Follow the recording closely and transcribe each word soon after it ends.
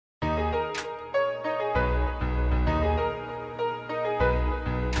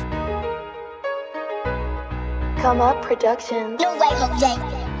Come Up Productions. No way,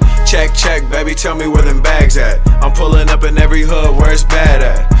 Jose. Check, check, baby, tell me where them bags at. I'm pulling up in every hood where it's bad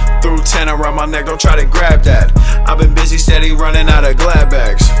at. Threw 10 around my neck, don't try to grab that. I've been busy, steady running out of glad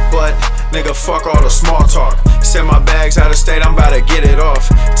bags. But, nigga, fuck all the small talk. Send my bags out of state, I'm about to get it off.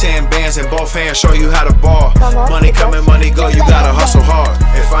 10 bands in both hands, show you how to ball. Money coming, money go, you gotta hustle hard.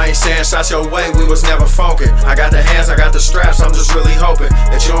 If I ain't saying shots your way, we was never funkin'. I got the hands, I got the straps, I'm just really hoping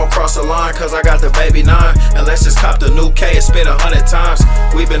that you don't cross the line, cause I got the baby 9. And let's just cop the new K and spit 100 times.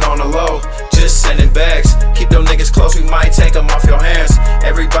 We been on the low, just sending bags. Keep them niggas close, we might take them off your hands.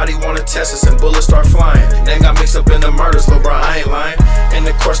 Everybody wanna test us and bullets start flying. Name got mixed up in the murders, lil' bro, I ain't lying. In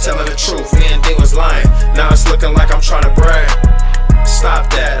the course telling the truth, me and D was lying. Now it's looking like I'm trying to brag. Stop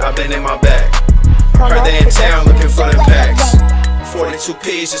that, I've been in my bag. Heard they in town looking for them packs. 42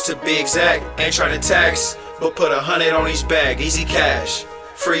 P's just to be exact. Ain't trying to tax, but put 100 on each bag. Easy cash,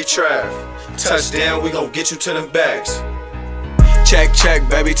 free trav. Touchdown, we gon' get you to them bags. Check, check,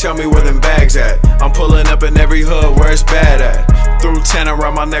 baby, tell me where them bags at. I'm pulling up in every hood where it's bad at. Threw 10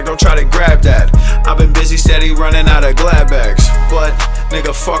 around my neck, don't try to grab that. I've been busy, steady running out of glad bags. But,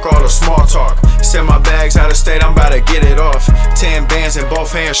 nigga, fuck all the small talk. Send my bags out of state, I'm about to get it off. 10 bands in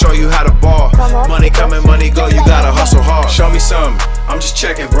both hands, show you how to ball. Money coming, money go, you gotta hustle hard. Show me some, I'm just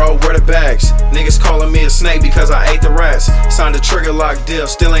checking, bro, where the bags? Niggas calling me a snake because I ate the rats. Signed a trigger lock deal,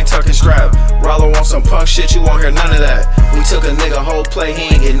 still ain't tucking strap. Ralow on some punk shit, you won't hear none of that. We took a nigga whole play,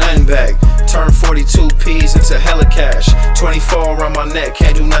 he ain't get nothing back. Turned 42 P's into hella cash. 24 around my neck,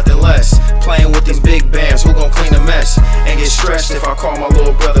 can't do nothing less. Playing with these big bands, who gon' clean the mess? And get stressed if I call my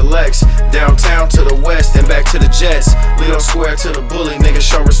little brother Lex. Downtown to the west and back to the Jets. Lido Square to the bully, niggas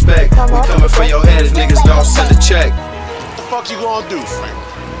show respect. We coming for your head if niggas don't send a check. What the fuck you gonna do, Frank?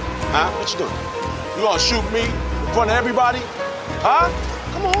 Huh? What you doing? You gonna shoot me in front of everybody? Huh?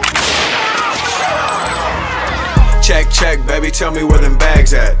 Come on. Check, check, baby, tell me where them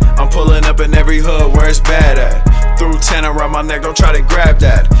bags at. I'm pulling up in every hood where it's bad at. Threw 10 around my neck, don't try to grab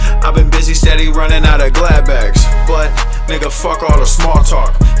that. I've been busy, steady running out of glad bags. But, nigga, fuck all the small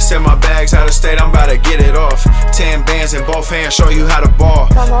talk. Send my bags out of state, I'm about to get it off. 10 bands in both hands, show you how to ball.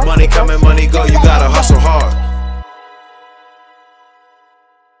 Money coming, money go, you gotta hustle hard.